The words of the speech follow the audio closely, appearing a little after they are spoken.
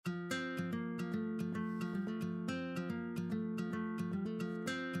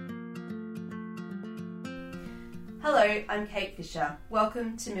Hello, I'm Kate Fisher.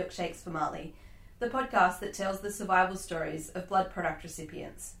 Welcome to Milkshakes for Marley, the podcast that tells the survival stories of blood product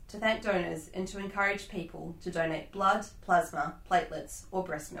recipients, to thank donors and to encourage people to donate blood, plasma, platelets or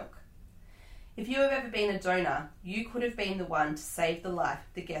breast milk. If you have ever been a donor, you could have been the one to save the life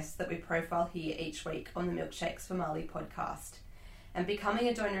of the guests that we profile here each week on the Milkshakes for Marley podcast. And becoming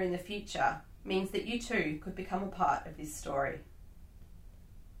a donor in the future means that you too could become a part of this story.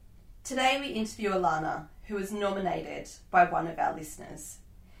 Today we interview Alanna, who was nominated by one of our listeners.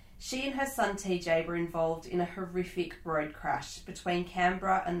 She and her son TJ were involved in a horrific road crash between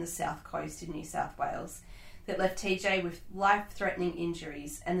Canberra and the South Coast in New South Wales that left TJ with life-threatening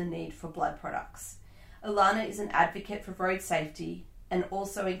injuries and the need for blood products. Alanna is an advocate for road safety and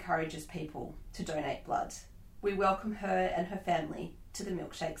also encourages people to donate blood. We welcome her and her family to the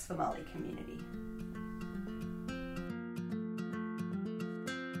Milkshakes for Marley community.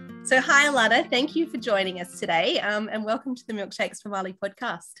 So hi Alanna, thank you for joining us today and welcome to the Milkshakes for Marley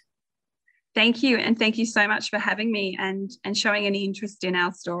podcast. Thank you, and thank you so much for having me and showing any interest in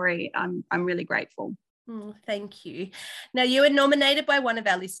our story. I'm really grateful. Thank you. Now, you were nominated by one of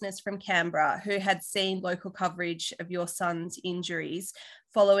our listeners from Canberra who had seen local coverage of your son's injuries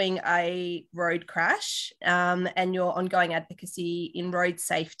following a road crash and your ongoing advocacy in road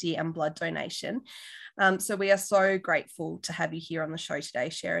safety and blood donation. So we are so grateful to have you here on the show today,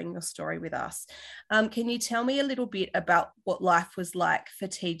 sharing your story with us. Can you tell me a little bit about what life was like for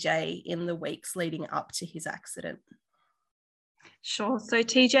TJ in the weeks leading up to his accident? Sure. So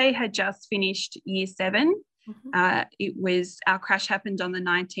TJ had just finished year 7. Our crash happened on the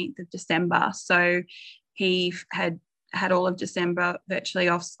 19th of December. So he had all of December virtually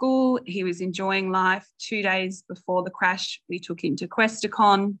off school. He was enjoying life. 2 days before the crash, we took him to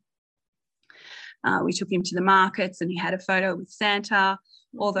Questacon. We took him to the markets and he had a photo with Santa,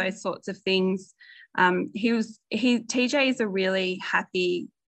 all those sorts of things. TJ is a really happy,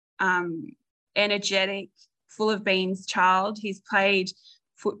 energetic, full of beans child. He's played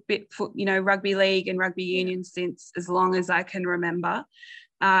rugby league and rugby union since as long as I can remember.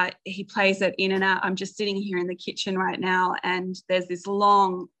 He plays it in and out. I'm just sitting here in the kitchen right now and there's this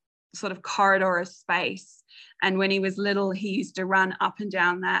long sort of corridor of space. And when he was little, he used to run up and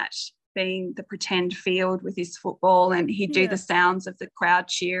down that, being the pretend field with his football, and he'd do the sounds of the crowd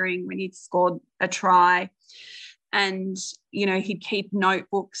cheering when he'd scored a try. And, he'd keep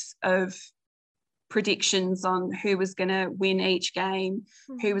notebooks of predictions on who was going to win each game,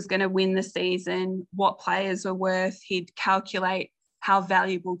 who was going to win the season, what players were worth. He'd calculate how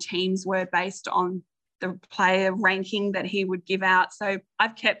valuable teams were based on the player ranking that he would give out. So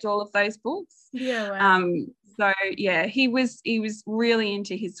I've kept all of those books. Yeah. Wow. He was really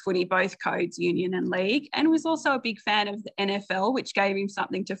into his footy, both codes, union and league, and was also a big fan of the NFL, which gave him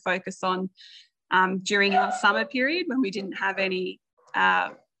something to focus on during our summer period when we didn't have any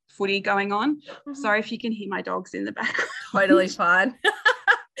footy going on. Sorry if you can hear my dogs in the background. Totally fine.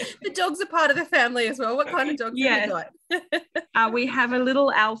 The dogs are part of the family as well. What kind of dogs have you got? We have a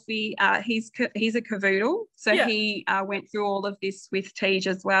little Alfie. He's a cavoodle. So he went through all of this with Tej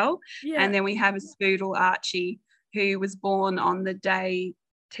as well. Yeah. And then we have a spoodle, Archie, who was born on the day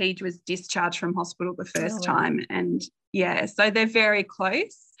Tej was discharged from hospital the first time. And so they're very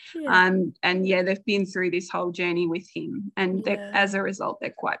close. Yeah. They've been through this whole journey with him, and as a result,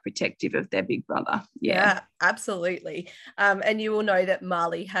 they're quite protective of their big brother. Yeah, absolutely. And you will know that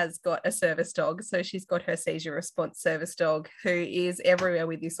Marley has got a service dog, so she's got her seizure response service dog, who is everywhere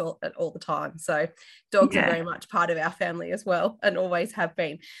with us all the time. So dogs are very much part of our family as well, and always have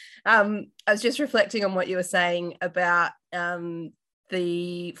been. I was just reflecting on what you were saying about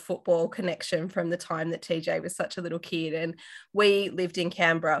the football connection from the time that TJ was such a little kid. And we lived in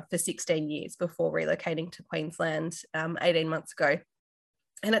Canberra for 16 years before relocating to Queensland 18 months ago.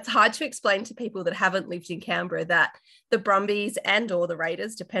 And it's hard to explain to people that haven't lived in Canberra that the Brumbies and or the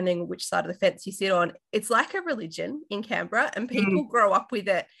Raiders, depending which side of the fence you sit on, it's like a religion in Canberra, and people grow up with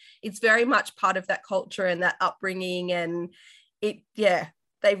it. It's very much part of that culture and that upbringing, and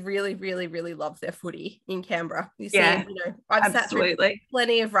they really, really, really love their footy in Canberra. You see, I've sat through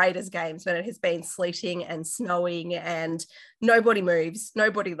plenty of Raiders games when it has been sleeting and snowing and nobody moves,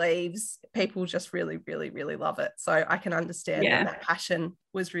 nobody leaves. People just really, really, really love it. So I can understand that passion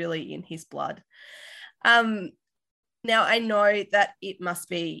was really in his blood. Now, I know that it must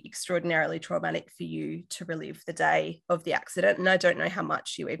be extraordinarily traumatic for you to relive the day of the accident, and I don't know how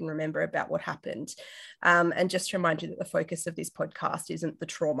much you even remember about what happened. And just to remind you that the focus of this podcast isn't the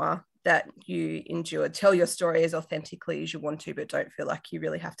trauma that you endured. Tell your story as authentically as you want to, but don't feel like you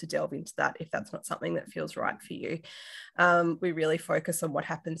really have to delve into that if that's not something that feels right for you. We really focus on what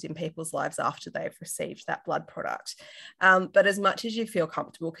happens in people's lives after they've received that blood product. But as much as you feel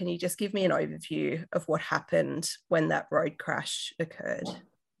comfortable, can you just give me an overview of what happened when that road crash occurred?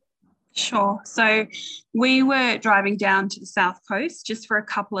 Sure. So we were driving down to the South Coast just for a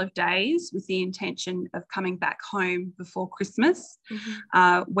couple of days with the intention of coming back home before Christmas.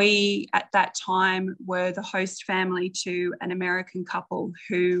 We, at that time, were the host family to an American couple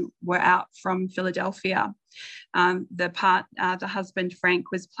who were out from Philadelphia. The husband,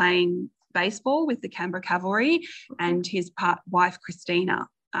 Frank, was playing baseball with the Canberra Cavalry, and his wife, Christina,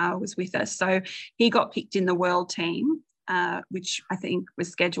 was with us. So he got picked in the world team, which I think was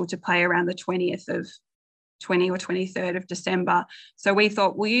scheduled to play around the 20th or 23rd of December. So we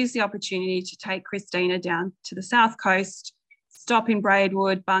thought we'll use the opportunity to take Christina down to the South Coast, stop in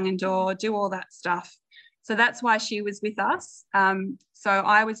Braidwood, Bungendore, do all that stuff. So that's why she was with us. So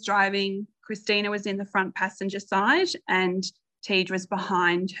I was driving, Christina was in the front passenger side, and Tej was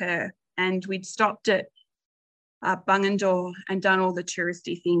behind her. And we'd stopped at Bungendore and done all the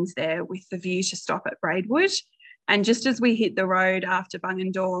touristy things there with the view to stop at Braidwood. And just as we hit the road after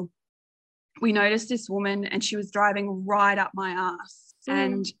Bungendore, we noticed this woman, and she was driving right up my ass.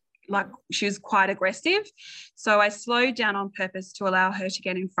 And like, she was quite aggressive. So I slowed down on purpose to allow her to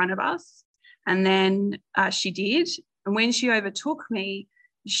get in front of us. And then she did. And when she overtook me,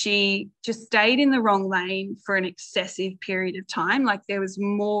 she just stayed in the wrong lane for an excessive period of time. Like, there was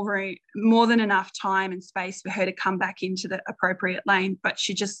more than enough time and space for her to come back into the appropriate lane, but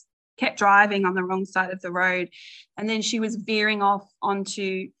she just kept driving on the wrong side of the road. And then she was veering off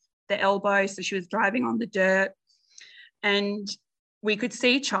onto the elbow, so she was driving on the dirt. And we could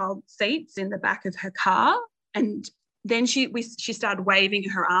see child seats in the back of her car. And then she started waving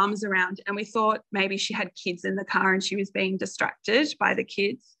her arms around, and we thought maybe she had kids in the car and she was being distracted by the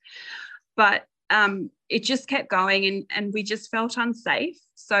kids. But it just kept going, and we just felt unsafe.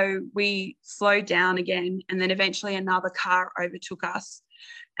 So we slowed down again, and then eventually another car overtook us.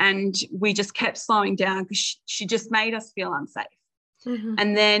 And we just kept slowing down because she just made us feel unsafe.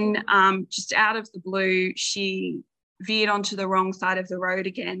 And then just out of the blue, she veered onto the wrong side of the road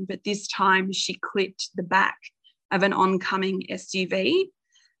again, but this time she clipped the back of an oncoming SUV,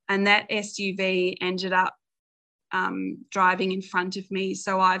 and that SUV ended up driving in front of me.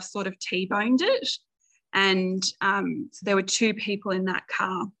 So I've sort of T-boned it, and so there were two people in that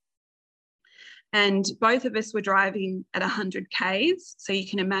car. And both of us were driving at 100 Ks, so you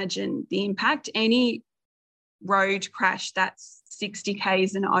can imagine the impact. Any road crash that's 60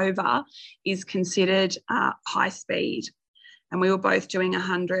 Ks and over is considered high speed, and we were both doing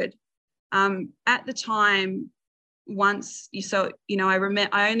 100. At the time, I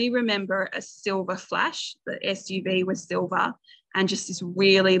only remember a silver flash. The SUV was silver, and just this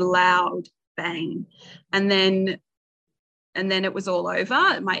really loud bang. And then it was all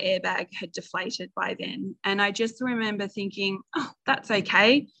over. My airbag had deflated by then. And I just remember thinking, oh, that's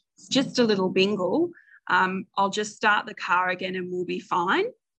okay. It's just a little bingle. I'll just start the car again and we'll be fine,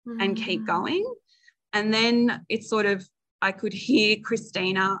 and keep going. And then I could hear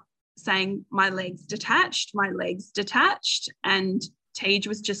Christina saying, my legs detached, and Tej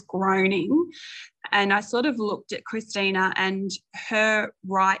was just groaning. And I sort of looked at Christina, and her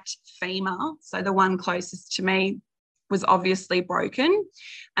right femur, so the one closest to me, was obviously broken,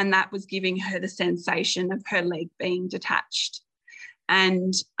 and that was giving her the sensation of her leg being detached.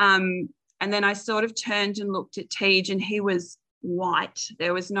 And then I sort of turned and looked at Tej, and he was white.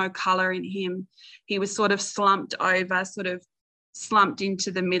 There was no colour in him. He was sort of slumped over, sort of slumped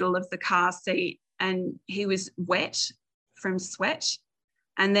into the middle of the car seat, and he was wet from sweat.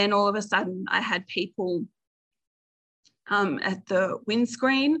 And then all of a sudden I had people at the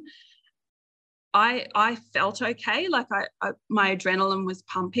windscreen. I felt okay, like my adrenaline was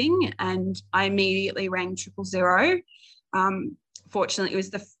pumping, and I immediately rang 000. Fortunately,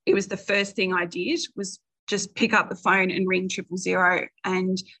 it was the first thing I did, was just pick up the phone and ring 000.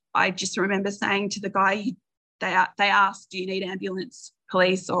 And I just remember saying to the guy, they asked, do you need ambulance,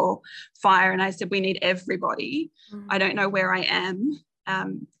 police or fire? And I said, we need everybody. I don't know where I am.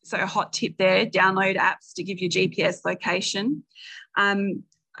 So a hot tip there, download apps to give you GPS location.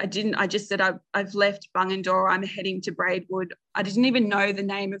 I just said, I've left Bungendore, I'm heading to Braidwood. I didn't even know the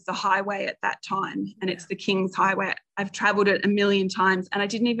name of the highway at that time, and it's the King's Highway. I've travelled it a million times, and I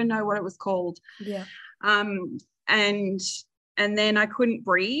didn't even know what it was called. Yeah. And then I couldn't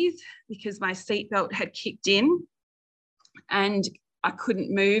breathe because my seatbelt had kicked in, and I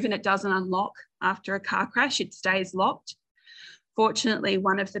couldn't move, and it doesn't unlock after a car crash. It stays locked. Fortunately,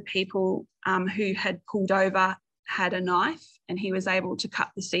 one of the people who had pulled over had a knife, and he was able to cut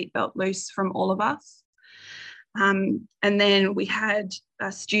the seatbelt loose from all of us. And then we had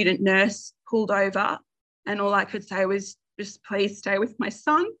a student nurse pulled over, and all I could say was, just please stay with my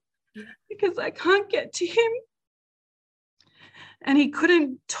son, because I can't get to him. And he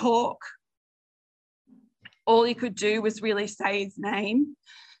couldn't talk. All he could do was really say his name.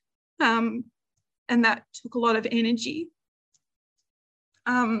 And that took a lot of energy.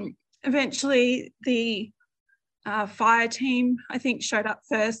 Eventually, the fire team, I think, showed up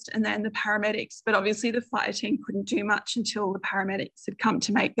first, and then the paramedics. But obviously the fire team couldn't do much until the paramedics had come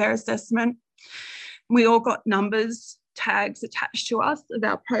to make their assessment. We all got numbers, tags attached to us of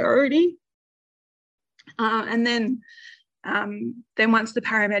our priority. And then once the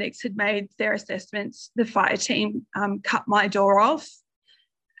paramedics had made their assessments, the fire team cut my door off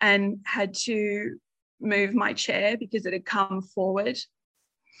and had to move my chair because it had come forward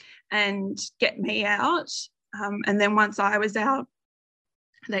and get me out. And then once I was out,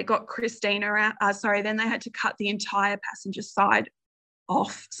 they got Christina out. Then they had to cut the entire passenger side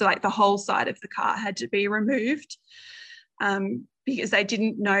off. So like the whole side of the car had to be removed because they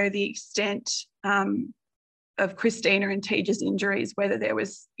didn't know the extent of Christina and Teja's injuries, whether there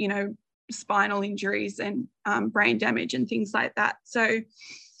was, spinal injuries and brain damage and things like that. So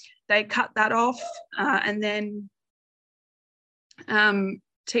they cut that off, and then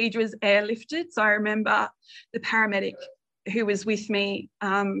Tej was airlifted. So I remember the paramedic who was with me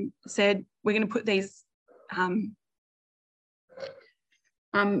said, we're going to put these, I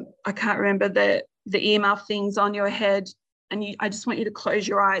can't remember the earmuff things on your head, and I just want you to close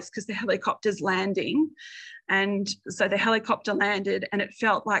your eyes because the helicopter's landing. And so the helicopter landed, and it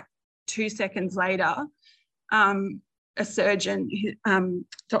felt like 2 seconds later, a surgeon,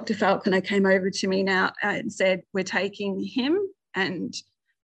 Dr. Falconer, came over to me now and said, we're taking him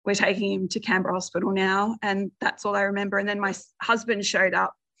to Canberra Hospital now. And that's all I remember. And then my husband showed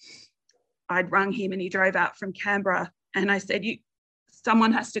up. I'd rung him and he drove out from Canberra. And I said,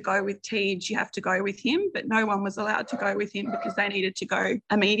 someone has to go with Tej, you have to go with him. But no one was allowed to go with him because they needed to go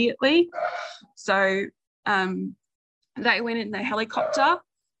immediately. So they went in the helicopter,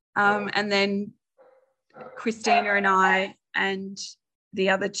 and then Christina and I and the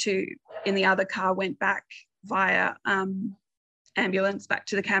other two in the other car went back via ambulance back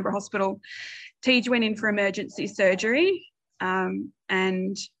to the Canberra Hospital. Tej went in for emergency surgery,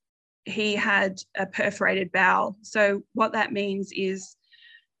 and he had a perforated bowel. So what that means is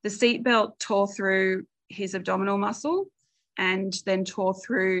the seatbelt tore through his abdominal muscle and then tore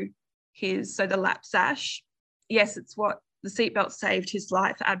through the lap sash. Yes, it's what the seatbelt saved his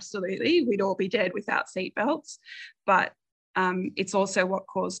life. Absolutely. We'd all be dead without seatbelts, but it's also what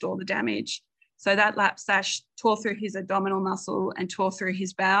caused all the damage. So that lap sash tore through his abdominal muscle and tore through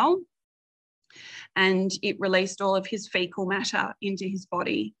his bowel, and it released all of his fecal matter into his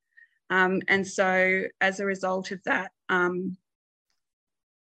body. And so as a result of that,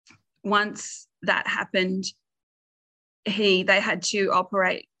 once that happened, they had to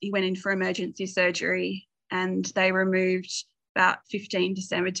operate. He went in for emergency surgery, and they removed about 15 to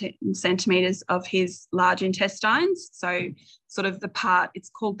 17 centimetres of his large intestines. So sort of the part, it's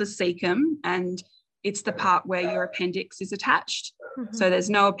called the cecum, and it's the part where your appendix is attached. Mm-hmm. So there's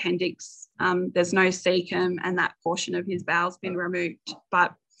no appendix, there's no cecum, and that portion of his bowel's been removed.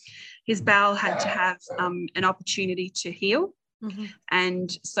 But his bowel had to have an opportunity to heal. Mm-hmm. And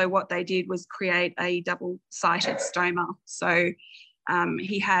so what they did was create a double-sided stoma. So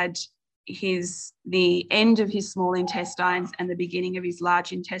he had the end of his small intestines and the beginning of his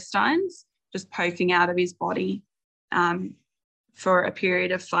large intestines just poking out of his body for a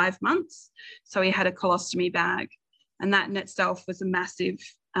period of 5 months. So he had a colostomy bag, and that in itself was a massive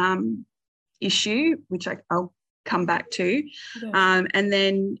issue, which I'll come back to. Yeah. And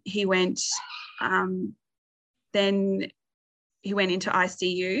then he went into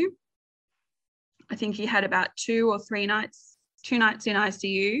ICU. I think he had about 2 nights in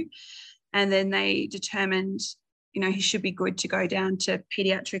ICU, and then they determined, he should be good to go down to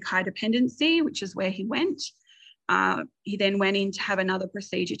pediatric high dependency, which is where he went. He then went in to have another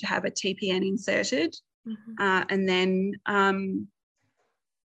procedure to have a TPN inserted. Mm-hmm. And then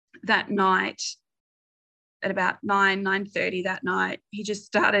that night, at about 9:30 that night, he just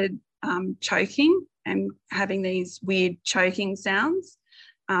started choking and having these weird choking sounds.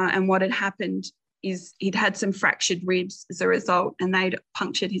 And what had happened is he'd had some fractured ribs as a result, and they'd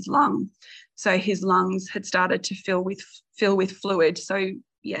punctured his lung. So his lungs had started to fill with fluid. So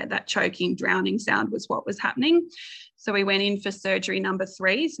yeah, that choking, drowning sound was what was happening. So we went in for surgery number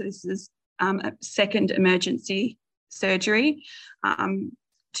 3. So this is a second emergency surgery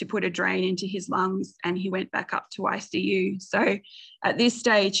to put a drain into his lungs, and he went back up to ICU. So at this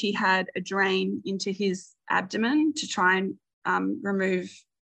stage, he had a drain into his abdomen to try and remove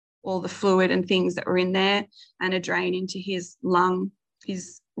all the fluid and things that were in there, and a drain into his lung,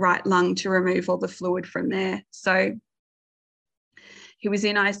 his right lung, to remove all the fluid from there. So he was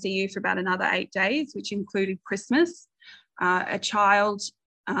in ICU for about another 8 days, which included Christmas. A child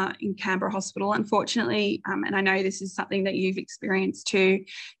in Canberra Hospital, unfortunately, and I know this is something that you've experienced too,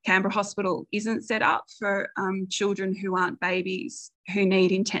 Canberra Hospital isn't set up for children who aren't babies who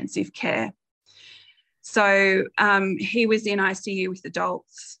need intensive care. So he was in ICU with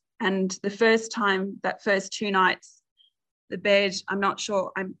adults, and the first time, that first 2 nights, the bed, I'm not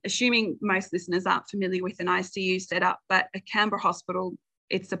sure, I'm assuming most listeners aren't familiar with an ICU setup, but a Canberra Hospital,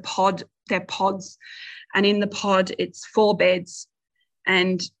 it's a pod, they're pods, and in the pod it's 4 beds,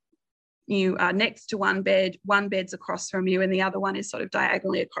 and you are next to one bed's across from you, and the other one is sort of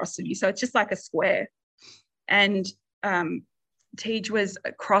diagonally across from you. So it's just like a square. And Tej was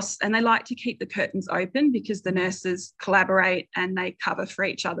across, and they like to keep the curtains open because the nurses collaborate and they cover for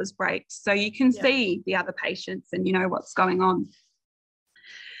each other's breaks. So you can see the other patients and you know what's going on.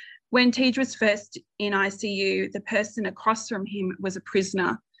 When Tej was first in ICU, the person across from him was a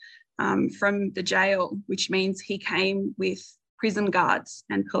prisoner from the jail, which means he came with prison guards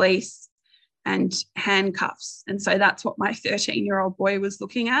and police and handcuffs. And so that's what my 13-year-old boy was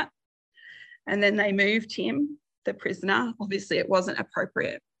looking at. And then they moved him, the prisoner. Obviously, it wasn't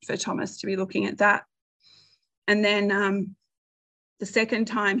appropriate for Thomas to be looking at that. And then the second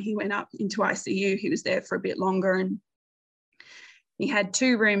time he went up into ICU, he was there for a bit longer, and he had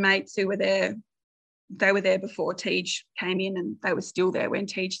 2 roommates who were there. They were there before Tej came in, and they were still there when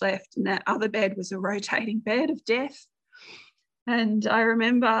Tej left. And that other bed was a rotating bed of death. And I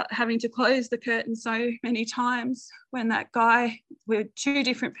remember having to close the curtain so many times when that guy, where 2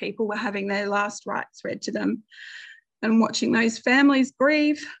 different people were having their last rites read to them, and watching those families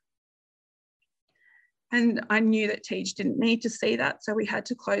grieve. And I knew that Tej didn't need to see that, so we had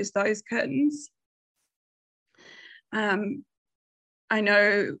to close those curtains. I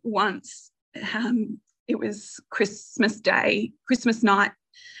know once it was Christmas night.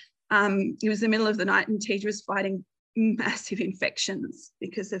 It was the middle of the night, and Tej was fighting massive infections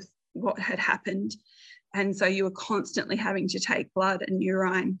because of what had happened, and so you were constantly having to take blood and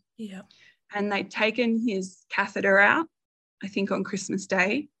urine. Yeah. And they'd taken his catheter out, I think on Christmas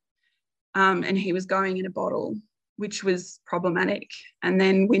Day, and he was going in a bottle, which was problematic. And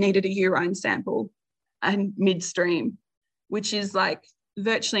then we needed a urine sample and midstream, which is like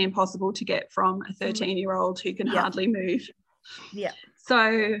virtually impossible to get from a 13-year-old who can hardly move. Yeah.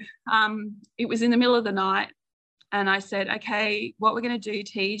 So it was in the middle of the night. And I said, okay, what we're going to do,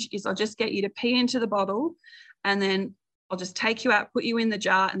 Tej, is I'll just get you to pee into the bottle, and then I'll just take you out, put you in the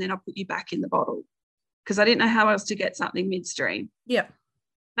jar, and then I'll put you back in the bottle, because I didn't know how else to get something midstream. Yeah.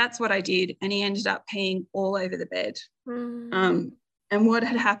 That's what I did. And he ended up peeing all over the bed. Mm. And what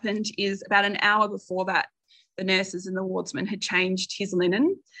had happened is about an hour before that, the nurses and the wardsman had changed his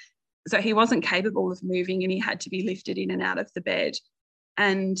linen. So he wasn't capable of moving, and he had to be lifted in and out of the bed.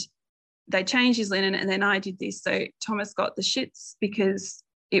 And they changed his linen, and then I did this. So Thomas got the shits because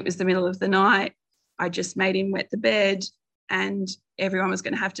it was the middle of the night. I just made him wet the bed, and everyone was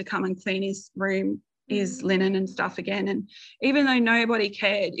going to have to come and clean his room, his linen and stuff again. And even though nobody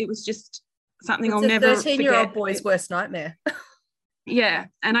cared, it was just something I'll never forget. 13-year-old boy's worst nightmare. Yeah.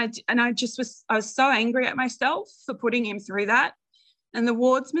 And I was so angry at myself for putting him through that. And the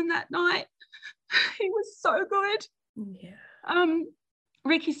wardsman that night, he was so good. Yeah.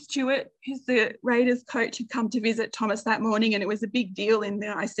 Ricky Stewart, who's the Raiders coach, had come to visit Thomas that morning, and it was a big deal in the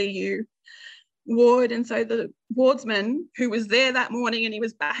ICU ward. And so the wardsman, who was there that morning and he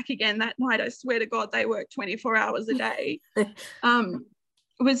was back again that night, I swear to God, they work 24 hours a day,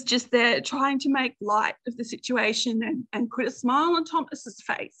 was just there trying to make light of the situation and put a smile on Thomas's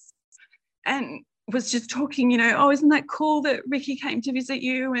face, and was just talking, oh, isn't that cool that Ricky came to visit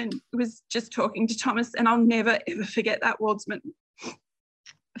you, and was just talking to Thomas. And I'll never, ever forget that wardsman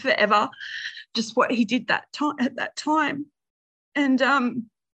forever, just what he did at that time. And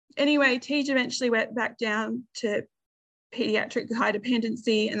anyway, Tej eventually went back down to pediatric high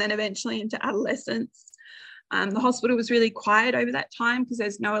dependency, and then eventually into adolescence. The hospital was really quiet over that time because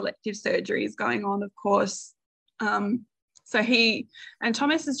there's no elective surgeries going on, of course. So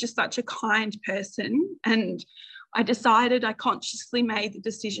Thomas is just such a kind person, and I consciously made the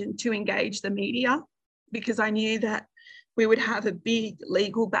decision to engage the media, because I knew that we would have a big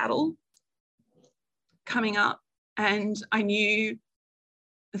legal battle coming up, and I knew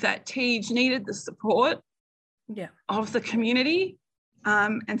that Tej needed the support of the community.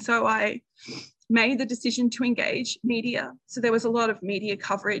 And so I made the decision to engage media. So there was a lot of media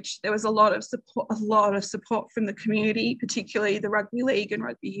coverage. There was a lot of support from the community, particularly the rugby league and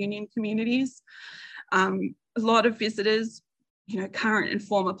rugby union communities. A lot of visitors, current and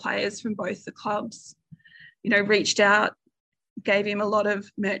former players from both the clubs, reached out, gave him a lot of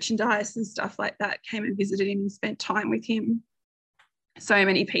merchandise and stuff like that, came and visited him and spent time with him. So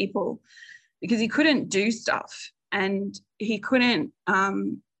many people, because he couldn't do stuff, and he couldn't,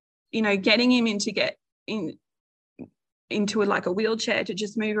 getting him into like a wheelchair to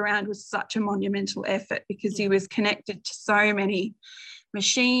just move around was such a monumental effort, because he was connected to so many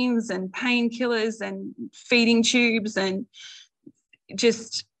machines and painkillers and feeding tubes, and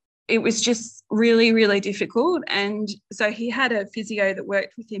it was just really, really difficult. And so he had a physio that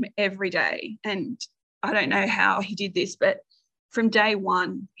worked with him every day. And I don't know how he did this, but from day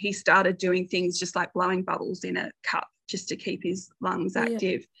one, he started doing things just like blowing bubbles in a cup just to keep his lungs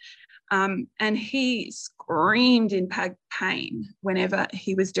active. And he screamed in pain whenever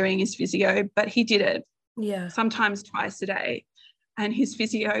he was doing his physio, but he did it sometimes twice a day. And his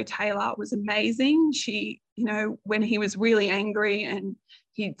physio, Taylor, was amazing. She, when he was really angry, and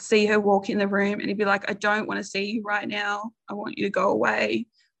he'd see her walk in the room and he'd be like, I don't want to see you right now. I want you to go away.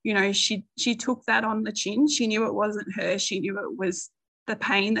 She took that on the chin. She knew it wasn't her. She knew it was the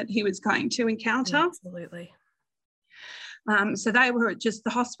pain that he was going to encounter. Yeah, absolutely. So they were just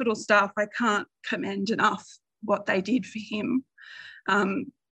the hospital staff. I can't commend enough what they did for him.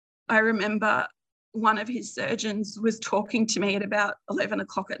 I remember one of his surgeons was talking to me at about 11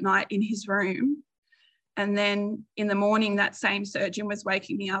 o'clock at night in his room. And then in the morning, that same surgeon was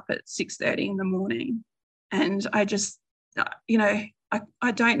waking me up at 6:30 in the morning. And I just, I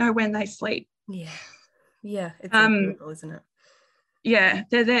don't know when they sleep. Yeah. Yeah. It's incredible, isn't it? Yeah,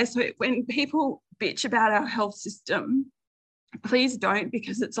 they're there. So when people bitch about our health system, please don't,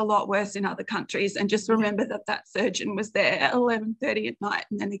 because it's a lot worse in other countries. And just remember that surgeon was there at 11:30 at night,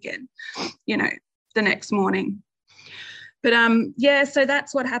 and then again, the next morning. But so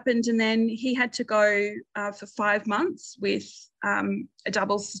that's what happened. And then he had to go for 5 months with a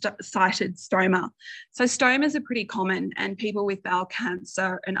double-sided stoma. So stomas are pretty common, and people with bowel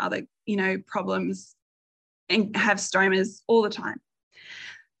cancer and other, problems and have stomas all the time.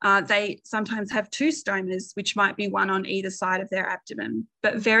 They sometimes have 2 stomas, which might be one on either side of their abdomen,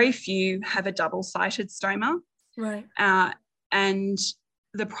 but very few have a double-sided stoma. Right. And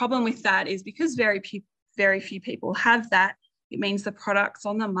the problem with that is because very few people have that, it means the products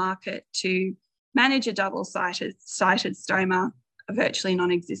on the market to manage a double-sided stoma are virtually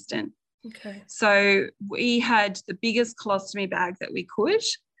non-existent. Okay. So we had the biggest colostomy bag that we could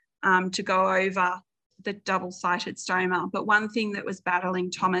to go over the double-sided stoma. But one thing that was battling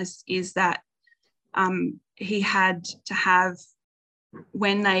Thomas is that he had to have,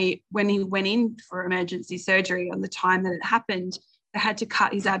 when he went in for emergency surgery on the time that it happened, they had to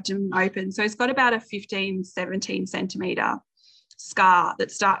cut his abdomen open. So he's got about a 15, 17 centimetre scar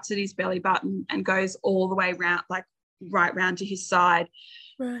that starts at his belly button and goes all the way round, like right round to his side.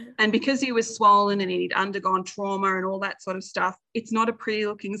 Right. And because he was swollen and he'd undergone trauma and all that sort of stuff, it's not a pretty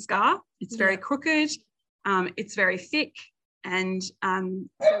looking scar. It's very crooked. It's very thick. And so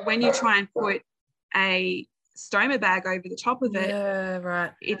when you try and put a stoma bag over the top of it,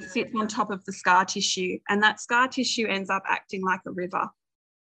 it sits on top of the scar tissue, and that scar tissue ends up acting like a river.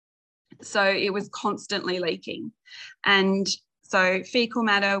 So it was constantly leaking. And so fecal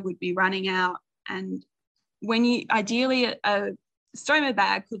matter would be running out. And ideally a stoma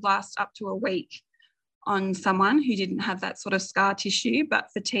bag could last up to a week on someone who didn't have that sort of scar tissue, but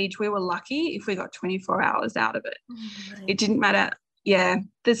for Tej, we were lucky if we got 24 hours out of it. Right. It didn't matter. Yeah,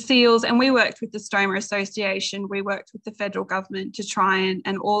 the seals, and we worked with the Stoma Association, we worked with the federal government to try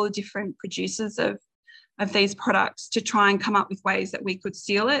and all the different producers of these products to try and come up with ways that we could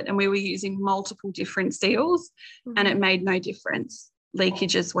seal it, and we were using multiple different seals, and it made no difference.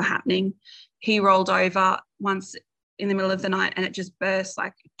 Leakages were happening. He rolled over once in the middle of the night and it just burst,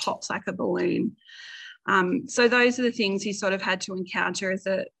 like it pops like a balloon. So those are the things he sort of had to encounter as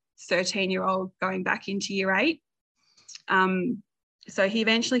a 13-year-old going back into year 8. So he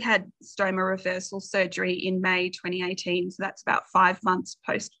eventually had stoma reversal surgery in May 2018. So that's about 5 months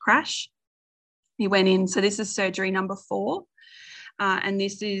post-crash. He went in. So this is surgery number 4. And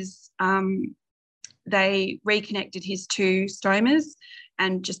this is, they reconnected his 2 stomas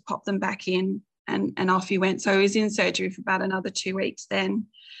and just popped them back in, and off he went. So he was in surgery for about another 2 weeks then.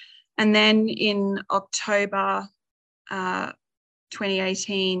 And then in October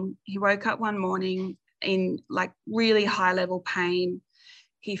 2018, he woke up one morning in like really high level pain.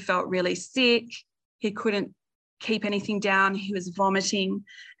 He felt really sick. He couldn't keep anything down. He was vomiting.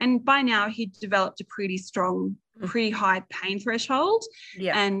 And by now he'd developed a pretty high pain threshold.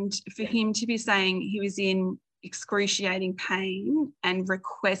 Yeah. And for him to be saying he was in excruciating pain and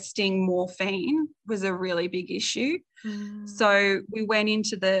requesting morphine was a really big issue. So we went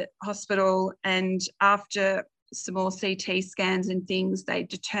into the hospital, and after some more CT scans and things, they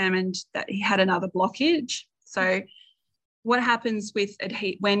determined that he had another blockage. So what happens with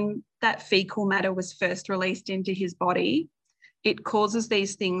when that fecal matter was first released into his body, it causes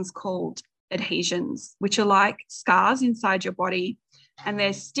these things called adhesions, which are like scars inside your body, and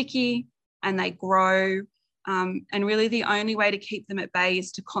they're sticky and they grow. And really the only way to keep them at bay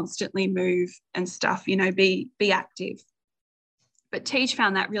is to constantly move and stuff, you know, be active. But Teach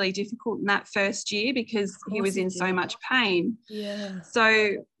found that really difficult in that first year because he was in so much pain. Yeah.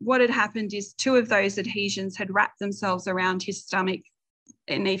 So what had happened is 2 of those adhesions had wrapped themselves around his stomach.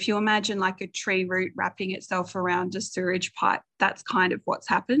 And if you imagine like a tree root wrapping itself around a sewage pipe, that's kind of what's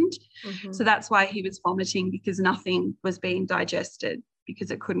happened. So that's why he was vomiting, because nothing was being digested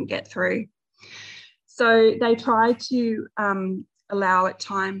because it couldn't get through. So they tried to allow it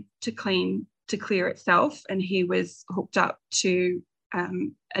time to clear itself, and he was hooked up to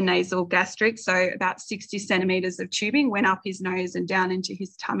a nasal gastric, so about 60 centimetres of tubing went up his nose and down into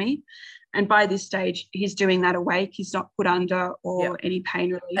his tummy. And by this stage, he's doing that awake. He's not put under or any pain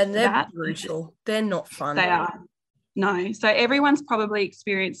relief. And they're brutal. They're not fun. They are. No. So everyone's probably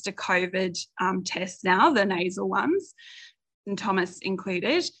experienced a COVID test now, the nasal ones, and Thomas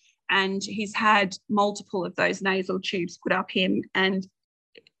included. And he's had multiple of those nasal tubes put up him. And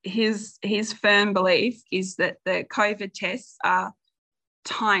his firm belief is that the COVID tests are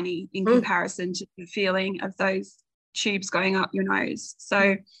tiny in comparison to the feeling of those tubes going up your nose.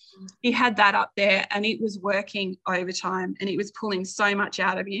 So he had that up there, and it was working overtime, and it was pulling so much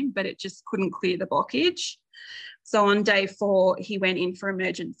out of him, but it just couldn't clear the blockage. So on day 4, he went in for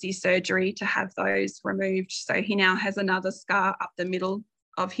emergency surgery to have those removed. So he now has another scar up the middle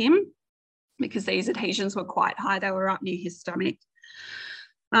of him because these adhesions were quite high. They were up near his stomach.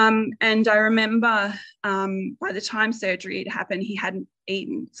 And I remember by the time surgery had happened, he hadn't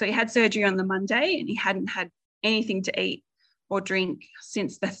eaten. So he had surgery on the Monday, and he hadn't had anything to eat or drink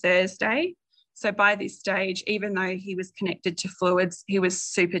since the Thursday. So by this stage, even though he was connected to fluids, he was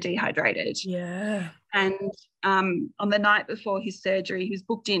super dehydrated. Yeah. And on the night before his surgery, he was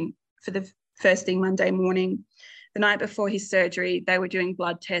booked in for the first thing Monday morning. The night before his surgery, they were doing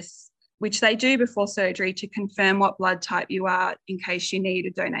blood tests, which they do before surgery to confirm what blood type you are in case you need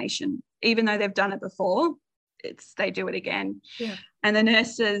a donation. Even though they've done it before, they do it again. Yeah. And the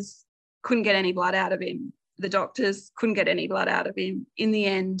nurses couldn't get any blood out of him. The doctors couldn't get any blood out of him. In the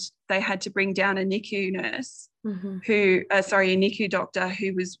end, they had to bring down a NICU nurse a NICU doctor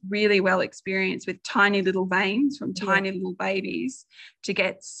who was really well experienced with tiny little veins from tiny little babies to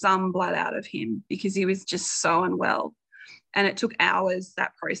get some blood out of him because he was just so unwell. And it took hours,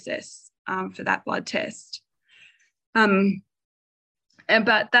 that process, for that blood test. But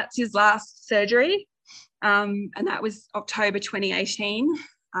that's his last surgery. And that was October 2018.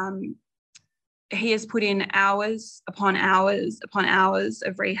 He has put in hours upon hours upon hours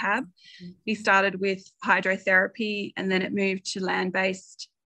of rehab. He started with hydrotherapy, and then it moved to land-based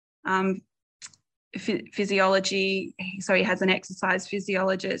physiology. So he has an exercise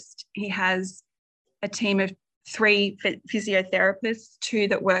physiologist. He has a team of 3 physiotherapists, 2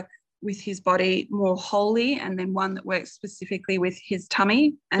 that work with his body more wholly, and then 1 that works specifically with his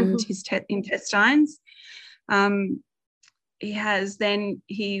tummy and his intestines. He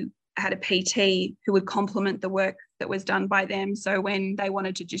had a PT who would complement the work that was done by them. So when they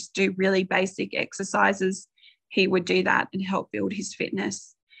wanted to just do really basic exercises, he would do that and help build his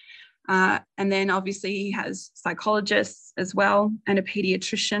fitness. And then obviously he has psychologists as well, and a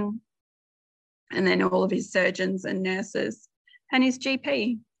pediatrician, and then all of his surgeons and nurses, and his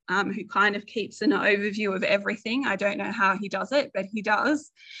GP, who kind of keeps an overview of everything. I don't know how he does it, but he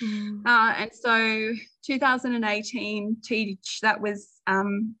does. And so 2018, that was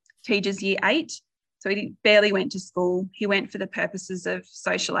Teja's year 8. So he barely went to school. He went for the purposes of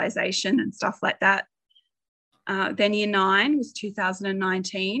socialisation and stuff like that. Then year 9 was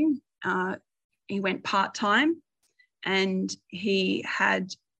 2019. He went part-time, and he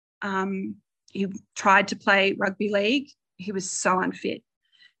tried to play rugby league. He was so unfit.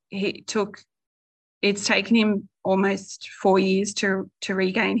 It's taken him almost 4 years to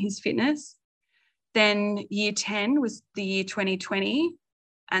regain his fitness. Then year 10 was the year 2020,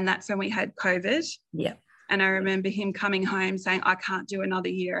 and that's when we had COVID. Yeah. And I remember him coming home saying, I can't do another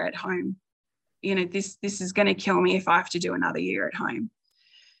year at home. You know, this is going to kill me if I have to do another year at home.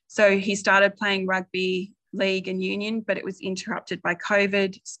 So he started playing rugby league and union, but it was interrupted by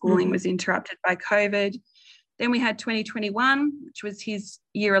COVID. Schooling was interrupted by COVID. Then we had 2021, which was his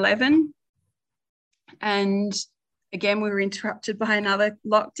year 11. And again, we were interrupted by another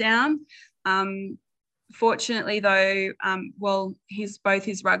lockdown. Fortunately, though, both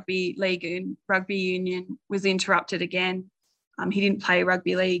his rugby league and rugby union was interrupted again. He didn't play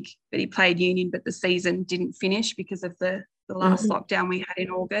rugby league, but he played union, but the season didn't finish because of the last lockdown we had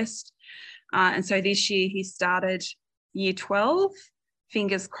in August. And so this year he started year 12.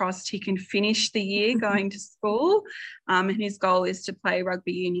 Fingers crossed he can finish the year going to school. And his goal is to play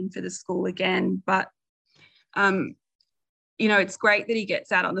rugby union for the school again. But it's great that he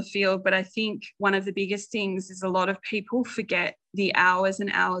gets out on the field, but I think one of the biggest things is a lot of people forget the hours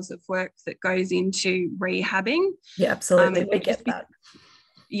and hours of work that goes into rehabbing. Yeah, absolutely. We get that.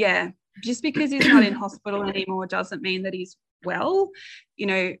 Yeah. Just because he's not in hospital anymore doesn't mean that he's well.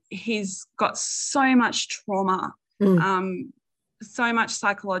 He's got so much trauma, so much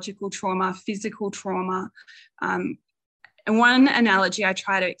psychological trauma, physical trauma. And one analogy I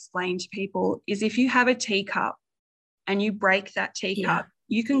try to explain to people is if you have a teacup and you break that teacup,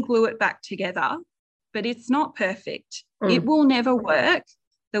 you can glue it back together, but it's not perfect. It will never work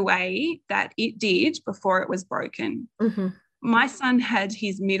the way that it did before it was broken. My son had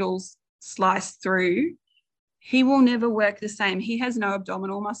his middles sliced through. He will never work the same. He has no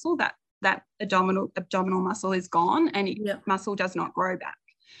abdominal muscle. That abdominal muscle is gone, and muscle does not grow back.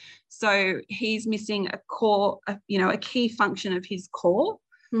 So he's missing a core, a key function of his core.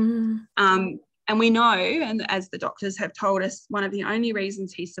 And we know, and as the doctors have told us, one of the only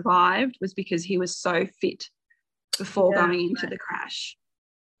reasons he survived was because he was so fit before going into the crash.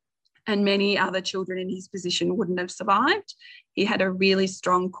 And many other children in his position wouldn't have survived. He had a really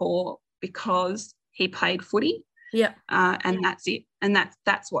strong core because he played footy. And that's it. And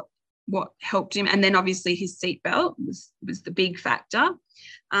that's what helped him. And then obviously his seatbelt was the big factor.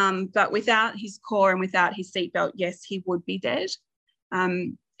 But without his core and without his seatbelt, yes, he would be dead.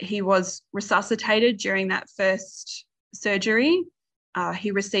 He was resuscitated during that first surgery.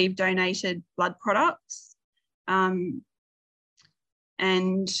 He received donated blood products. And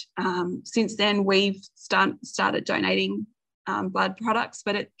since then, we've started donating blood products,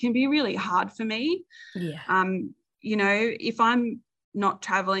 but it can be really hard for me. If I'm not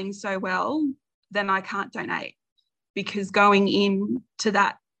traveling so well, then I can't donate, because going into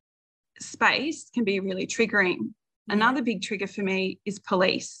that space can be really triggering. Another big trigger for me is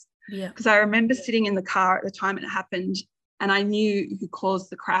police, because I remember sitting in the car at the time it happened, and I knew who caused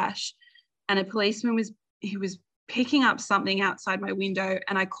the crash, and a policeman was picking up something outside my window,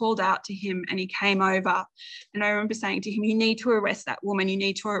 and I called out to him, and he came over, and I remember saying to him, "You need to arrest that woman. You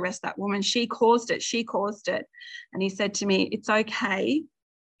need to arrest that woman. She caused it. She caused it." And he said to me, "It's okay.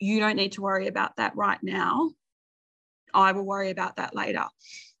 You don't need to worry about that right now. I will worry about that later."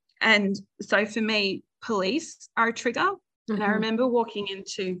 And so for me, police are a trigger. And I remember walking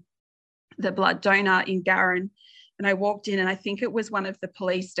into the blood donor in Garran, and I walked in, and I think it was one of the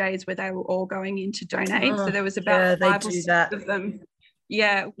police days where they were all going in to donate. So there was about 5 or 6 of them.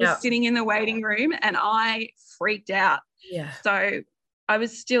 Sitting in the waiting room, and I freaked out. So I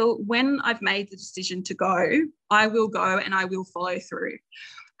was still, when I've made the decision to go, I will go and I will follow through.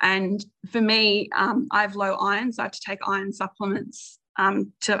 And for me, I have low iron, so I have to take iron supplements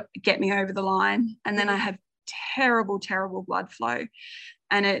to get me over the line. And then I have terrible blood flow,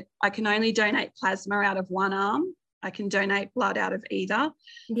 and I can only donate plasma out of one arm. I can donate blood out of either,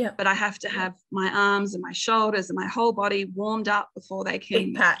 but I have to have my arms and my shoulders and my whole body warmed up before they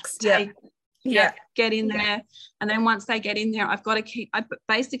can get in there. And then once they get in there, I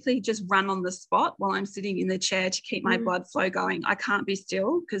basically just run on the spot while I'm sitting in the chair to keep my blood flow going. I can't be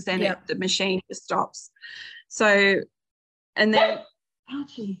still, because then the machine just stops. So, and then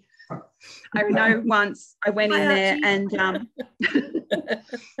I know once I went in there, and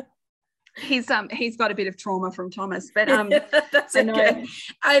he's got a bit of trauma from Thomas, but that's okay.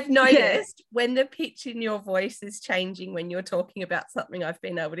 I've noticed when the pitch in your voice is changing when you're talking about something, I've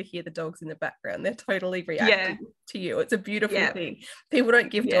been able to hear the dogs in the background. They're totally reacting to you. It's a beautiful thing. People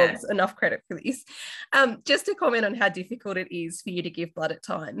don't give dogs enough credit for this. Just to comment on how difficult it is for you to give blood at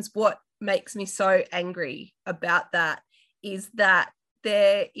times, what makes me so angry about that is that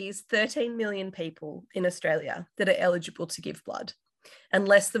there is 13 million people in Australia that are eligible to give blood, and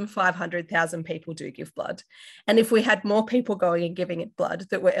less than 500,000 people do give blood. And if we had more people going and giving it blood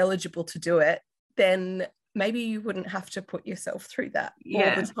that were eligible to do it, then maybe you wouldn't have to put yourself through that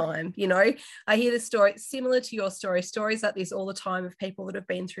all the time. You know, I hear the story similar to your story, stories like this all the time of people that have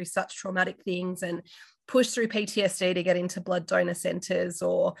been through such traumatic things and pushed through PTSD to get into blood donor centers,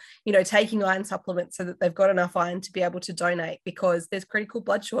 or, you know, taking iron supplements so that they've got enough iron to be able to donate, because there's critical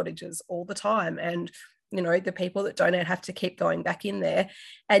blood shortages all the time. And, you know, the people that donate have to keep going back in there.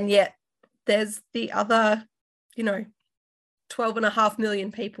 And yet there's the other, you know, 12.5 million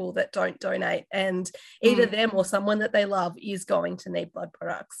people that don't donate, and either them or someone that they love is going to need blood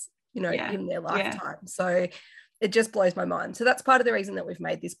products, you know, in their lifetime. So it just blows my mind. So that's part of the reason that we've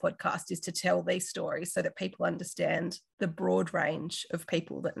made this podcast, is to tell these stories so that people understand the broad range of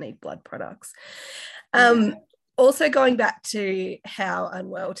people that need blood products. Also, going back to how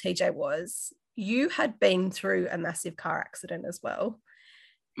unwell TJ was, you had been through a massive car accident as well.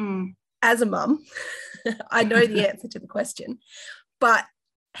 As a mum, I know the answer to the question, but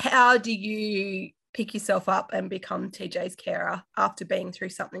how do you pick yourself up and become TJ's carer after being through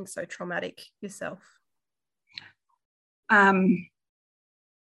something so traumatic yourself? You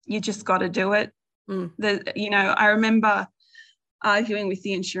just got to do it. You know, I remember arguing with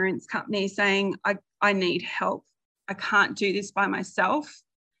the insurance company saying, I need help. I can't do this by myself.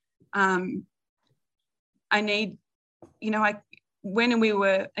 I need, you know, when we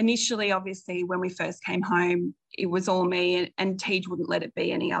were initially, obviously, when we first came home, it was all me, and Tej wouldn't let it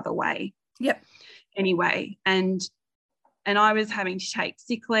be any other way. Anyway, and I was having to take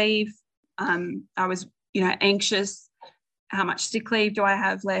sick leave. I was, you know, anxious. How much sick leave do I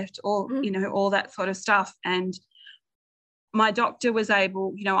have left? All, you know, all that sort of stuff. And my doctor was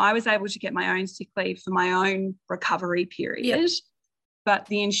able, you know, I was able to get my own sick leave for my own recovery period, but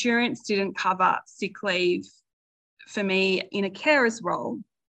the insurance didn't cover sick leave for me in a carer's role.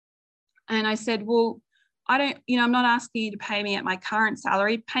 And I said, well, I don't, you know, I'm not asking you to pay me at my current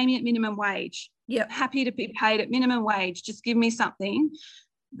salary, pay me at minimum wage. Happy to be paid at minimum wage. Just give me something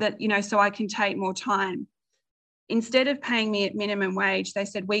that, you know, so I can take more time. Instead of paying me at minimum wage, they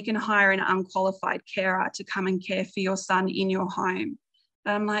said, we can hire an unqualified carer to come and care for your son in your home.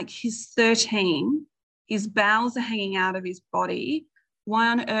 And I'm like, he's 13, his bowels are hanging out of his body. Why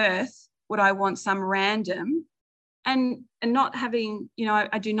on earth would I want some random, and not having, you know,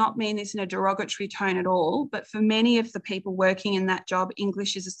 I do not mean this in a derogatory tone at all, but for many of the people working in that job,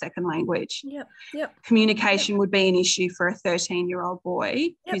 English is a second language. Communication would be an issue for a 13-year-old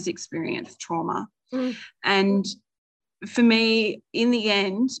boy who's experienced trauma. And for me, in the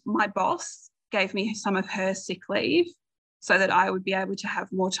end, my boss gave me some of her sick leave so that I would be able to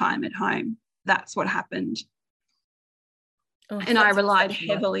have more time at home. That's what happened. And I relied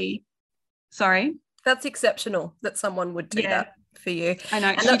heavily. Sorry? That's exceptional that someone would do that for you. I know.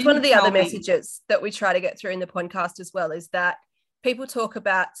 And that's one of the other messages that we try to get through in the podcast as well, is that people talk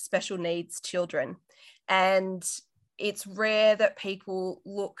about special needs children, and it's rare that people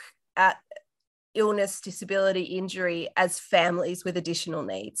look at illness, disability, injury as families with additional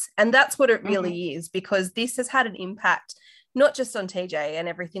needs. And that's what it really is, because this has had an impact not just on TJ and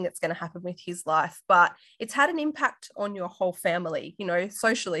everything that's going to happen with his life, but it's had an impact on your whole family, you know,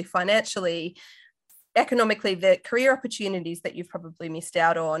 socially, financially, economically, the career opportunities that you've probably missed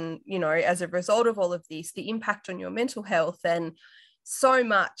out on, you know, as a result of all of this, the impact on your mental health, and so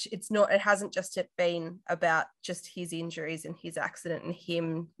much. It hasn't just been about just his injuries and his accident and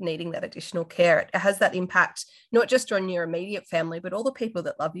him needing that additional care. It has that impact not just on your immediate family, but all the people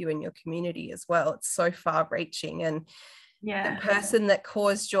that love you in your community as well. It's so far reaching. And the person that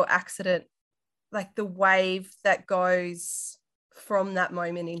caused your accident, like the wave that goes from that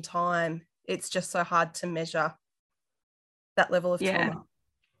moment in time, it's just so hard to measure that level of trauma.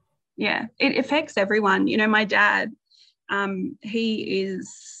 It affects everyone. You know, my dad,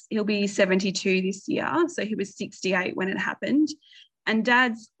 he'll be 72 this year, so he was 68 when it happened. And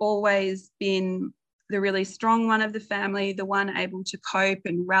Dad's always been the really strong one of the family, the one able to cope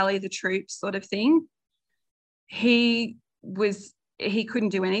and rally the troops sort of thing. He couldn't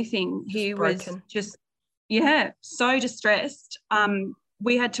do anything. He was just so distressed.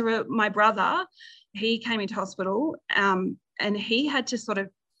 We had to, my brother, he came into hospital, and he had to sort of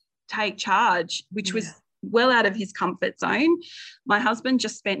take charge, which was well out of his comfort zone. My husband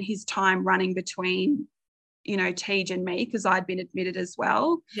just spent his time running between, you know, Tej and me, because I'd been admitted as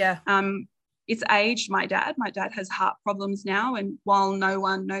well. It's aged my dad. My dad has heart problems now, and while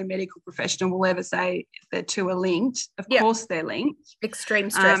no medical professional will ever say the two are linked, of course they're linked.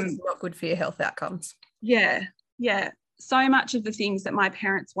 Extreme stress is not good for your health outcomes. So much of the things that my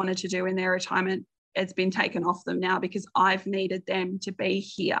parents wanted to do in their retirement, it's been taken off them now, because I've needed them to be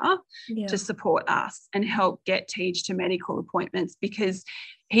here to support us and help get Tej to medical appointments, because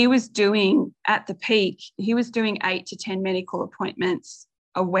he was doing, at the peak, he was doing 8 to 10 medical appointments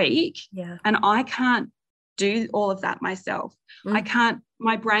a week. Yeah. And I can't do all of that myself. I can't,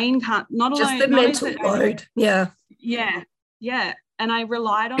 my brain can't, not just alone. the mental load. Yeah. Yeah. Yeah. And I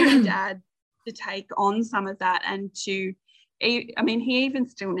relied on my dad to take on some of that and to, I mean, he even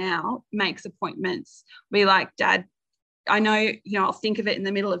still now makes appointments. Be like, Dad, I know, you know, I'll think of it in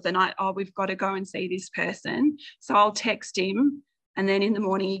the middle of the night. Oh, we've got to go and see this person. So I'll text him. And then in the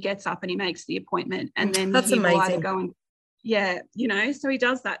morning he gets up and he makes the appointment. And then that's he will either amazing. go and, yeah, you know, so he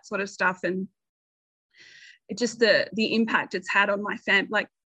does that sort of stuff. And it just the impact it's had on my family. Like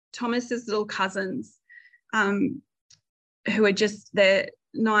Thomas's little cousins, who are just, they're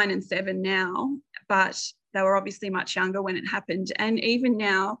 9 and 7 now, but they were obviously much younger when it happened. And even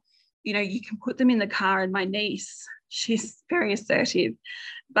now, you know, you can put them in the car, and my niece, she's very assertive,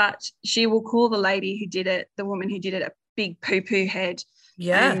 but she will call the lady who did it, the woman who did it, a big poo-poo head.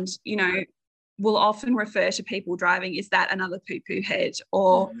 Yeah. And, you know, will often refer to people driving, is that another poo-poo head?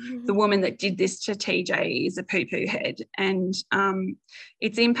 Or the woman that did this to TJ is a poo-poo head. And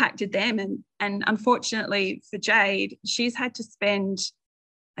it's impacted them. And unfortunately for Jade, she's had to spend,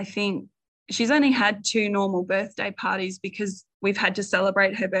 I think, she's only had 2 normal birthday parties because we've had to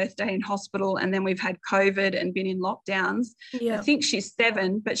celebrate her birthday in hospital, and then we've had COVID and been in lockdowns. Yeah. I think she's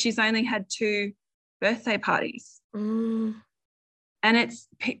 7, but she's only had 2 birthday parties. And it's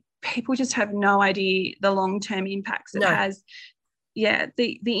people just have no idea the long-term impacts it has. Yeah,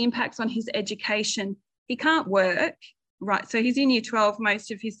 the impacts on his education. He can't work, right? So he's in year 12.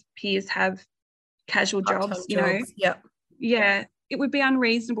 Most of his peers have casual jobs, you know. Yeah. Yeah, it would be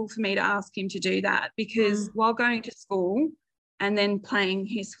unreasonable for me to ask him to do that, because while going to school and then playing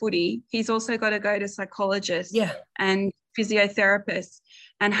his footy, he's also got to go to psychologists and physiotherapists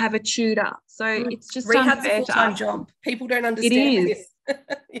and have a tutor. So it's just rehab's unfair a full-time job. People don't understand it is.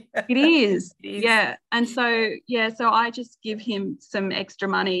 this. It is. Yeah. And so, so I just give him some extra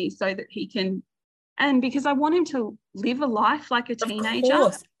money so that he can, and because I want him to live a life like a teenager. Of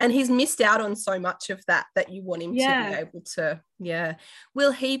course. And he's missed out on so much of that you want him to be able to.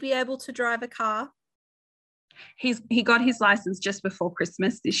 Will he be able to drive a car? He got his license just before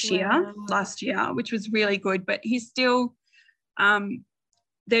Christmas last year, which was really good, but he's still,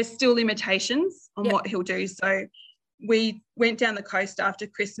 there's still limitations on what he'll do. So we went down the coast after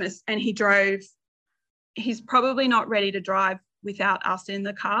Christmas and he drove. He's probably not ready to drive without us in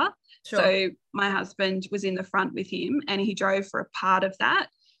the car. Sure. So my husband was in the front with him and he drove for a part of that.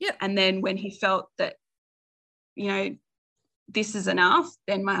 Yep. And then when he felt that, you know, this is enough,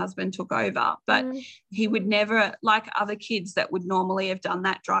 then my husband took over. But he would never, like other kids that would normally have done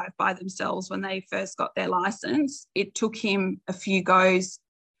that drive by themselves when they first got their license, it took him a few goes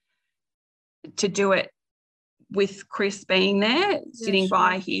to do it with Chris being there, sitting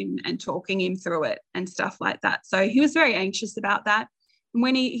by him and talking him through it and stuff like that. So he was very anxious about that.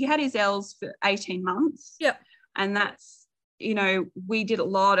 When he had his L's for 18 months. Yep. And that's, you know, we did a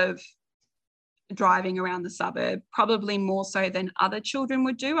lot of driving around the suburb, probably more so than other children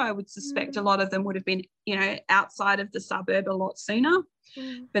would do. I would suspect a lot of them would have been, you know, outside of the suburb a lot sooner.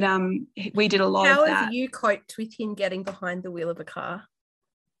 But we did a lot of that. How have you coped with him getting behind the wheel of a car?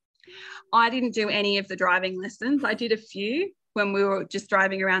 I didn't do any of the driving lessons. I did a few when we were just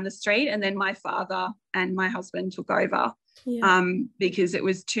driving around the street, and then my father and my husband took over because it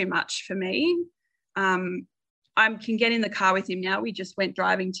was too much for me. I can get in the car with him now. We just went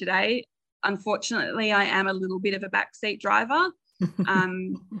driving today. Unfortunately, I am a little bit of a backseat driver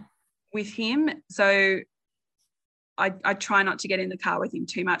with him. So I try not to get in the car with him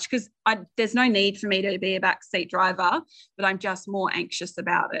too much because there's no need for me to be a backseat driver, but I'm just more anxious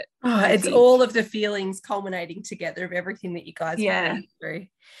about it. It's all of the feelings culminating together of everything that you guys have been through.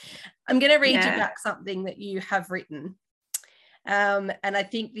 I'm going to read you back something that you have written. And I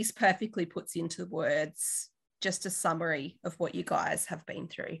think this perfectly puts into words just a summary of what you guys have been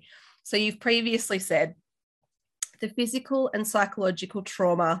through. So you've previously said, the physical and psychological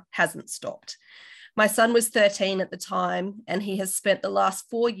trauma hasn't stopped. My son was 13 at the time, and he has spent the last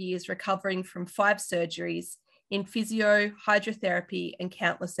 4 years recovering from 5 surgeries in physio, hydrotherapy, and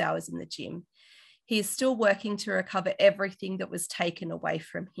countless hours in the gym. He is still working to recover everything that was taken away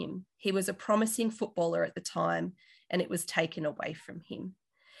from him. He was a promising footballer at the time, and it was taken away from him.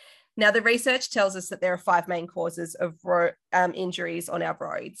 Now, the research tells us that there are 5 main causes of injuries on our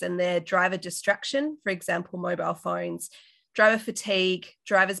roads, and they're driver distraction, for example, mobile phones, driver fatigue,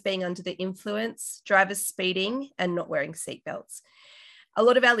 drivers being under the influence, drivers speeding, and not wearing seatbelts. A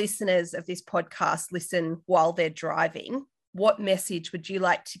lot of our listeners of this podcast listen while they're driving. What message would you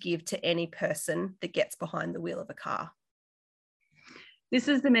like to give to any person that gets behind the wheel of a car? this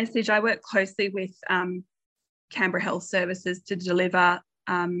is the message. I work closely with Canberra Health Services to deliver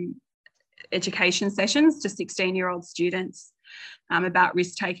education sessions to 16-year-old students about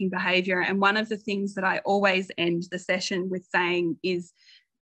risk-taking behaviour. And one of the things that I always end the session with saying is,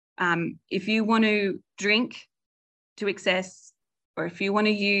 if you want to drink to excess, or if you want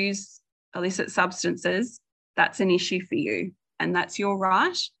to use illicit substances, that's an issue for you, and that's your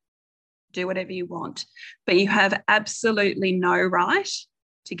right. Do whatever you want, but you have absolutely no right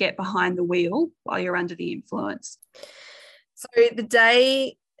to get behind the wheel while you're under the influence. So the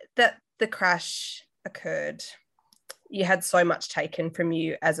day that the crash occurred, you had so much taken from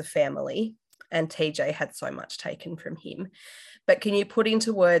you as a family, and TJ had so much taken from him. But can you put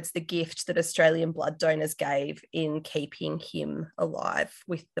into words the gift that Australian blood donors gave in keeping him alive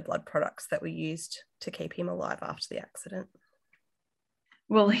with the blood products that were used to keep him alive after the accident?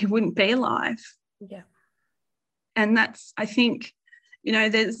 Well, he wouldn't be alive. Yeah. And that's, I think, you know,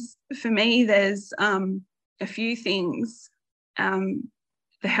 there's a few things.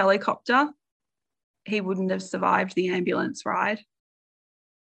 The helicopter, he wouldn't have survived the ambulance ride.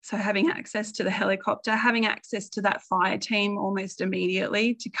 So having access to the helicopter, having access to that fire team almost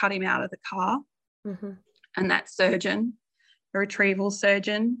immediately to cut him out of the car, and that surgeon, the retrieval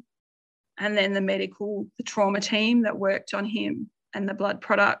surgeon, and then the trauma team that worked on him, and the blood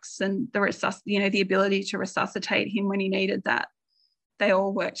products and the ability to resuscitate him when he needed that. They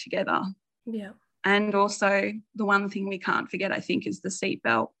all work together. Yeah. And also the one thing we can't forget, I think, is the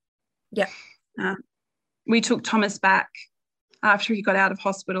seatbelt. Yeah. We took Thomas back after he got out of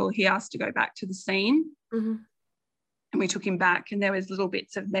hospital. He asked to go back to the scene. And we took him back, and there was little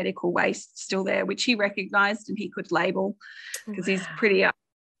bits of medical waste still there, which he recognised and he could label, because he's pretty,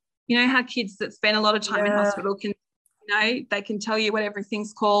 you know how kids that spend a lot of time in hospital can, you know, they can tell you what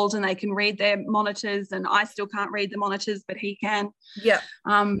everything's called and they can read their monitors, and I still can't read the monitors, but he can.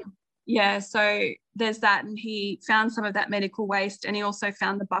 So there's that, and he found some of that medical waste, and he also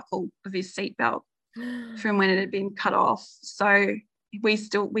found the buckle of his seatbelt from when it had been cut off. So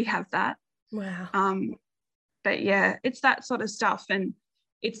we have that. Wow. But yeah, it's that sort of stuff, and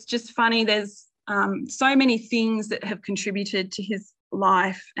it's just funny. There's so many things that have contributed to his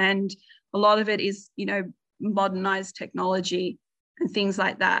life, and a lot of it is, you know, modernized technology and things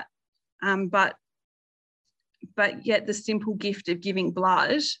like that. But yet the simple gift of giving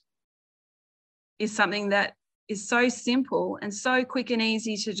blood is something that is so simple and so quick and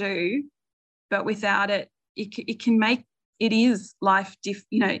easy to do, but without it, it can make, it is life,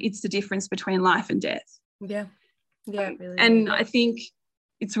 you know, it's the difference between life and death. Yeah. Yeah. Really. And I think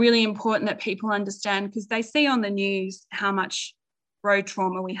it's really important that people understand, because they see on the news how much road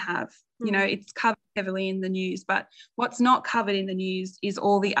trauma we have. You know, it's covered heavily in the news, but what's not covered in the news is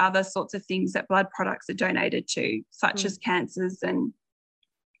all the other sorts of things that blood products are donated to, such as cancers and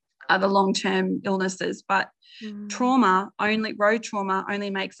other long-term illnesses. But road trauma only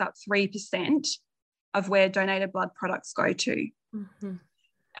makes up 3% of where donated blood products go to. And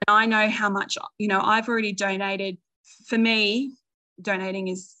I know how much, you know, I've already donated. For me, donating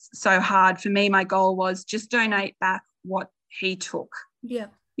is so hard. For me, my goal was just donate back what he took. Yeah.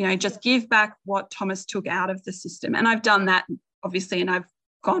 You know, just give back what Thomas took out of the system. And I've done that, obviously, and I've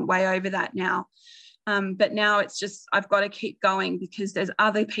gone way over that now. But now it's just, I've got to keep going, because there's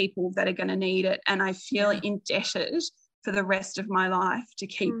other people that are going to need it. And I feel indebted for the rest of my life to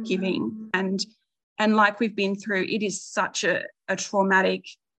keep giving. And like we've been through, it is such a traumatic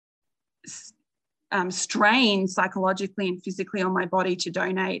strain psychologically and physically on my body to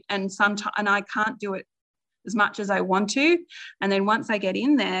donate. And I can't do it as much as I want to. And then once I get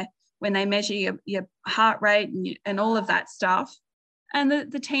in there, when they measure your heart rate and all of that stuff, and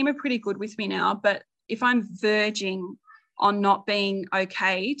the team are pretty good with me now, but if I'm verging on not being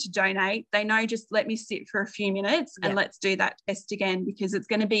okay to donate, they know, just let me sit for a few minutes and let's do that test again, because it's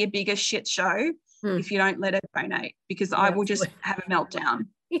going to be a bigger shit show if you don't let it donate, because I will just have a meltdown.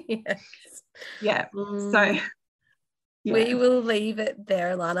 Yeah. So we will leave it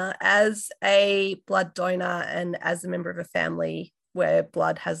there, Alanna. As a blood donor and as a member of a family where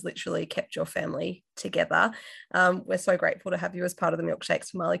blood has literally kept your family together, we're so grateful to have you as part of the Milkshakes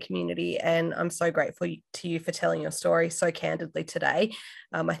for Marley community, and I'm so grateful to you for telling your story so candidly today.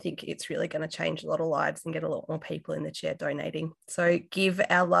 I think it's really going to change a lot of lives and get a lot more people in the chair donating. So give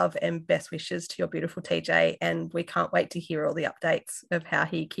our love and best wishes to your beautiful TJ, and we can't wait to hear all the updates of how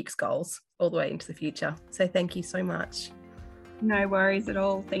he kicks goals all the way into the future. So thank you so much. No worries at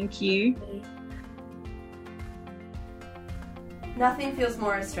all. Thank you. Nothing feels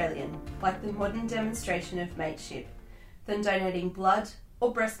more Australian, like the modern demonstration of mateship, than donating blood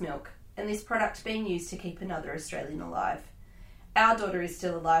or breast milk, and this product being used to keep another Australian alive. Our daughter is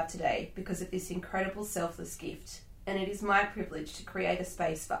still alive today because of this incredible selfless gift, and it is my privilege to create a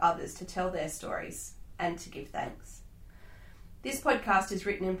space for others to tell their stories and to give thanks. This podcast is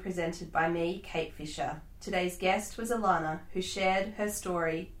written and presented by me, Kate Fisher. Today's guest was Alanna, who shared her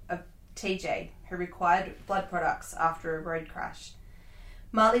story of TJ, who required blood products after a road crash.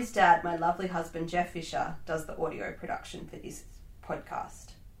 Marley's dad, my lovely husband, Jeff Fisher, does the audio production for this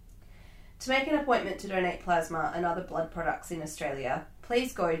podcast. To make an appointment to donate plasma and other blood products in Australia,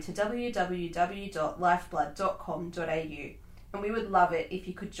 please go to www.lifeblood.com.au, and we would love it if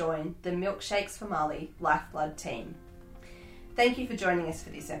you could join the Milkshakes for Marley Lifeblood team. Thank you for joining us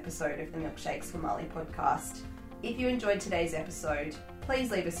for this episode of the Milkshakes for Marley podcast. If you enjoyed today's episode, please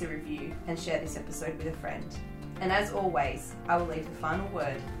leave us a review and share this episode with a friend. And as always, I will leave the final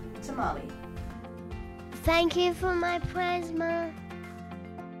word to Marley. Thank you for my plasma.